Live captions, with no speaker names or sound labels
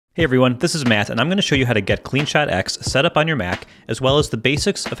Hey everyone, this is Matt, and I'm going to show you how to get CleanShot X set up on your Mac, as well as the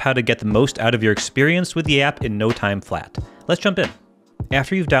basics of how to get the most out of your experience with the app in no time flat. Let's jump in.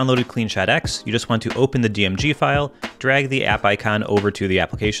 After you've downloaded CleanShot X, you just want to open the DMG file, drag the app icon over to the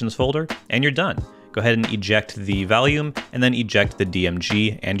Applications folder, and you're done. Go ahead and eject the volume, and then eject the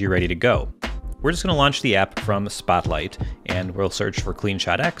DMG, and you're ready to go. We're just going to launch the app from Spotlight, and we'll search for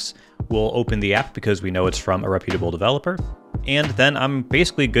CleanShot X. We'll open the app because we know it's from a reputable developer. And then I'm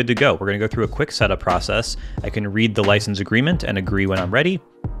basically good to go. We're going to go through a quick setup process. I can read the license agreement and agree when I'm ready.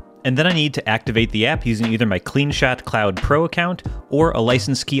 And then I need to activate the app using either my CleanShot Cloud Pro account or a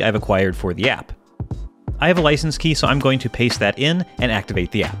license key I've acquired for the app. I have a license key, so I'm going to paste that in and activate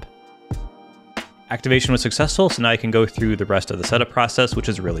the app. Activation was successful, so now I can go through the rest of the setup process, which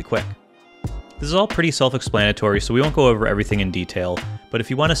is really quick. This is all pretty self-explanatory, so we won't go over everything in detail, but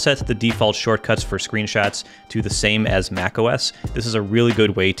if you want to set the default shortcuts for screenshots to the same as macOS, this is a really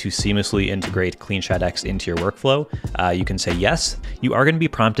good way to seamlessly integrate CleanShot X into your workflow. You can say yes. You are going to be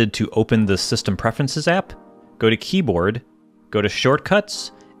prompted to open the System Preferences app, go to Keyboard, go to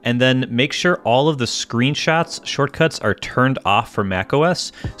Shortcuts, and then make sure all of the screenshots shortcuts are turned off for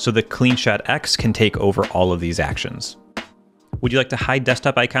macOS so that CleanShot X can take over all of these actions. Would you like to hide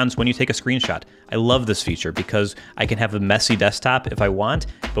desktop icons when you take a screenshot? I love this feature because I can have a messy desktop if I want,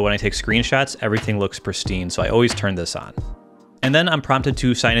 but when I take screenshots, everything looks pristine, so I always turn this on. And then I'm prompted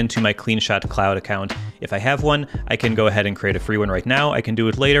to sign into my CleanShot Cloud account. If I have one, I can go ahead and create a free one right now. I can do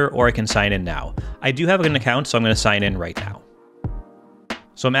it later, or I can sign in now. I do have an account, so I'm going to sign in right now.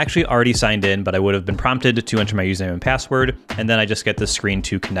 So I'm actually already signed in, but I would have been prompted to enter my username and password, and then I just get this screen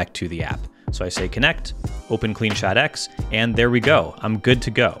to connect to the app. So I say connect, open CleanShot X, and there we go. I'm good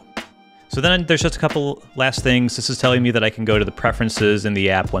to go. So then there's just a couple last things. This is telling me that I can go to the preferences in the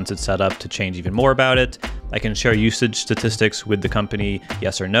app once it's set up to change even more about it. I can share usage statistics with the company,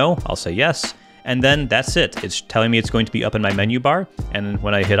 yes or no. I'll say yes. And then that's it. It's telling me it's going to be up in my menu bar. And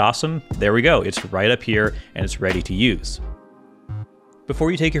when I hit awesome, there we go. It's right up here and it's ready to use.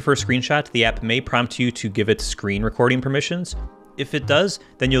 Before you take your first screenshot, the app may prompt you to give it screen recording permissions. If it does,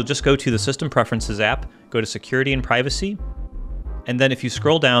 then you'll just go to the System Preferences app, go to Security and Privacy, and then if you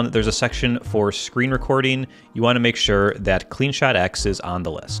scroll down, there's a section for screen recording. You want to make sure that CleanShot X is on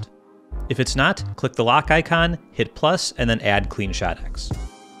the list. If it's not, click the lock icon, hit plus, and then add CleanShot X.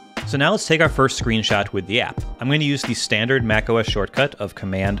 So now let's take our first screenshot with the app. I'm going to use the standard macOS shortcut of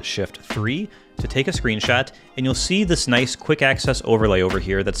Command-Shift-3 to take a screenshot, and you'll see this nice quick access overlay over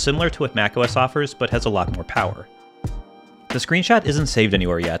here that's similar to what macOS offers, but has a lot more power. The screenshot isn't saved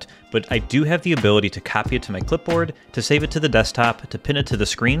anywhere yet, but I do have the ability to copy it to my clipboard, to save it to the desktop, to pin it to the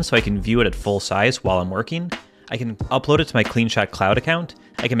screen so I can view it at full size while I'm working. I can upload it to my CleanShot Cloud account,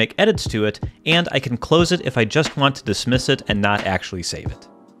 I can make edits to it, and I can close it if I just want to dismiss it and not actually save it.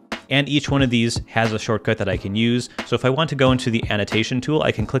 And each one of these has a shortcut that I can use, so if I want to go into the annotation tool,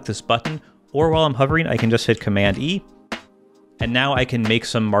 I can click this button, or while I'm hovering, I can just hit Command-E, and now I can make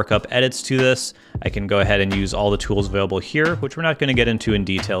some markup edits to this. I can go ahead and use all the tools available here, which we're not going to get into in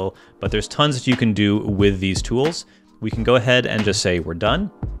detail, but there's tons that you can do with these tools. We can go ahead and just say we're done.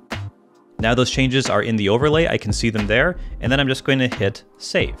 Now those changes are in the overlay, I can see them there, and then I'm just going to hit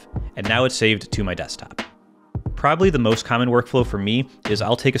save. And now it's saved to my desktop. Probably the most common workflow for me is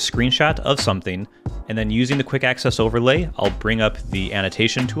I'll take a screenshot of something, and then using the quick access overlay, I'll bring up the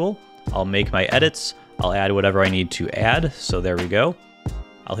annotation tool, I'll make my edits, I'll add whatever I need to add, so there we go.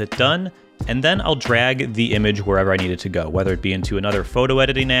 I'll hit done, and then I'll drag the image wherever I need it to go, whether it be into another photo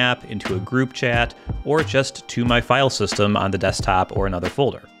editing app, into a group chat, or just to my file system on the desktop or another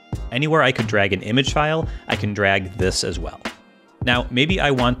folder. Anywhere I could drag an image file, I can drag this as well. Now, maybe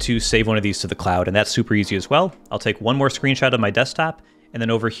I want to save one of these to the cloud, and that's super easy as well. I'll take one more screenshot of my desktop, and then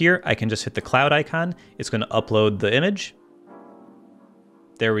over here, I can just hit the cloud icon. It's going to upload the image.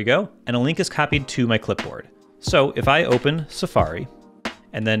 There we go, and a link is copied to my clipboard. So if I open Safari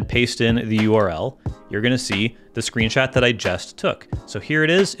and then paste in the URL, you're going to see the screenshot that I just took. So here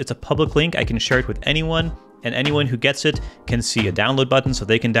it is. It's a public link. I can share it with anyone, and anyone who gets it can see a download button so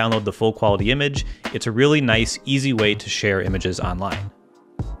they can download the full quality image. It's a really nice, easy way to share images online.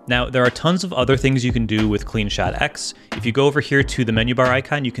 Now, there are tons of other things you can do with CleanShot X. If you go over here to the menu bar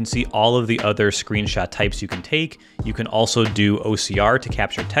icon, you can see all of the other screenshot types you can take. You can also do OCR to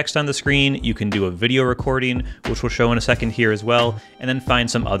capture text on the screen. You can do a video recording, which we'll show in a second here as well, and then find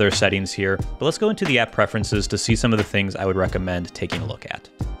some other settings here. But let's go into the app preferences to see some of the things I would recommend taking a look at.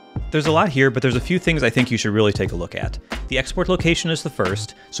 There's a lot here, but there's a few things I think you should really take a look at. The export location is the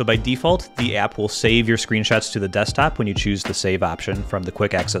first, so by default, the app will save your screenshots to the desktop when you choose the save option from the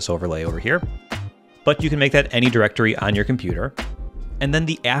quick access overlay over here. But you can make that any directory on your computer. And then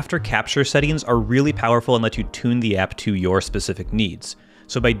the after capture settings are really powerful and let you tune the app to your specific needs.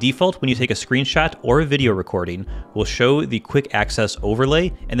 So by default, when you take a screenshot or a video recording, we'll show the quick access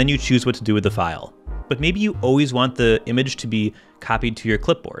overlay, and then you choose what to do with the file. But maybe you always want the image to be copied to your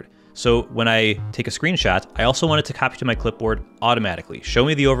clipboard. So when I take a screenshot, I also want it to copy to my clipboard automatically. Show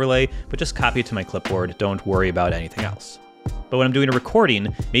me the overlay, but just copy it to my clipboard. Don't worry about anything else. But when I'm doing a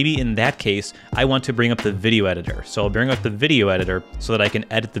recording, maybe in that case, I want to bring up the video editor. So I'll bring up the video editor so that I can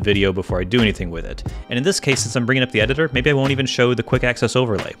edit the video before I do anything with it. And in this case, since I'm bringing up the editor, maybe I won't even show the quick access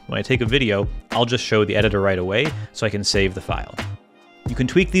overlay. When I take a video, I'll just show the editor right away so I can save the file. You can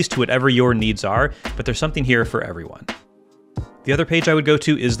tweak these to whatever your needs are, but there's something here for everyone. The other page I would go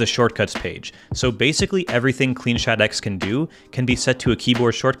to is the shortcuts page. So basically everything CleanShot X can do can be set to a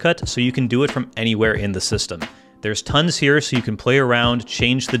keyboard shortcut, so you can do it from anywhere in the system. There's tons here, so you can play around,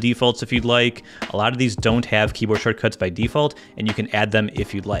 change the defaults if you'd like. A lot of these don't have keyboard shortcuts by default, and you can add them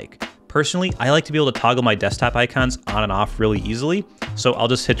if you'd like. Personally, I like to be able to toggle my desktop icons on and off really easily, so I'll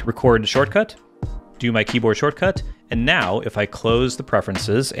just hit record shortcut, do my keyboard shortcut, and now if I close the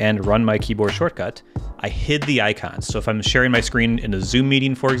preferences and run my keyboard shortcut, I hid the icons. So if I'm sharing my screen in a Zoom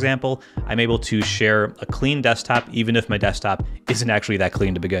meeting, for example, I'm able to share a clean desktop even if my desktop isn't actually that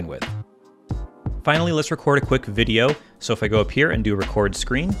clean to begin with. Finally, let's record a quick video. So if I go up here and do record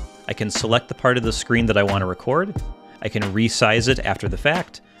screen, I can select the part of the screen that I want to record. I can resize it after the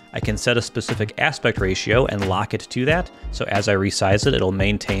fact. I can set a specific aspect ratio and lock it to that. So as I resize it, it'll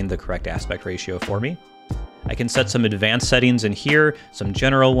maintain the correct aspect ratio for me. I can set some advanced settings in here, some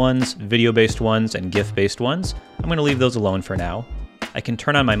general ones, video-based ones, and GIF-based ones. I'm going to leave those alone for now. I can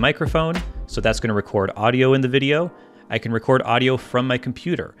turn on my microphone, so that's going to record audio in the video. I can record audio from my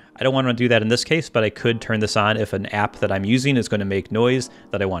computer. I don't want to do that in this case, but I could turn this on if an app that I'm using is going to make noise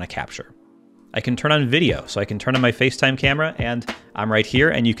that I want to capture. I can turn on video, so I can turn on my FaceTime camera, and I'm right here,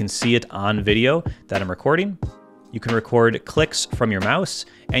 and you can see it on video that I'm recording. You can record clicks from your mouse,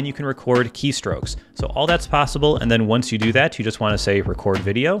 and you can record keystrokes. So all that's possible, and then once you do that, you just want to say record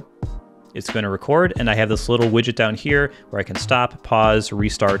video. It's going to record, and I have this little widget down here where I can stop, pause,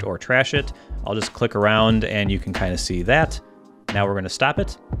 restart, or trash it. I'll just click around, and you can kind of see that. Now we're going to stop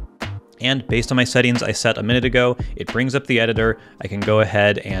it. And based on my settings I set a minute ago, it brings up the editor. I can go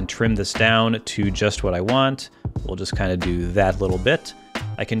ahead and trim this down to just what I want. We'll just kind of do that little bit.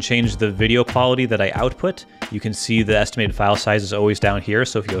 I can change the video quality that I output. You can see the estimated file size is always down here,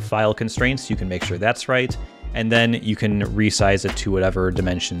 so if you have file constraints, you can make sure that's right. And then you can resize it to whatever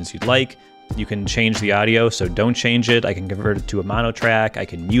dimensions you'd like. You can change the audio, so don't change it. I can convert it to a mono track. I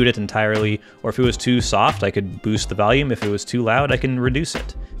can mute it entirely. Or if it was too soft, I could boost the volume. If it was too loud, I can reduce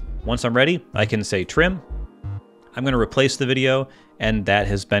it. Once I'm ready, I can say trim. I'm going to replace the video, and that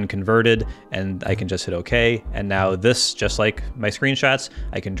has been converted, and I can just hit OK. And now this, just like my screenshots,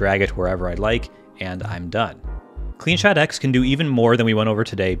 I can drag it wherever I'd like, and I'm done. CleanShot X can do even more than we went over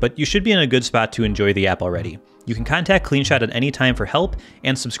today, but you should be in a good spot to enjoy the app already. You can contact CleanShot at any time for help,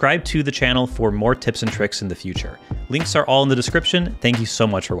 and subscribe to the channel for more tips and tricks in the future. Links are all in the description. Thank you so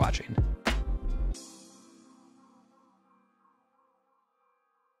much for watching.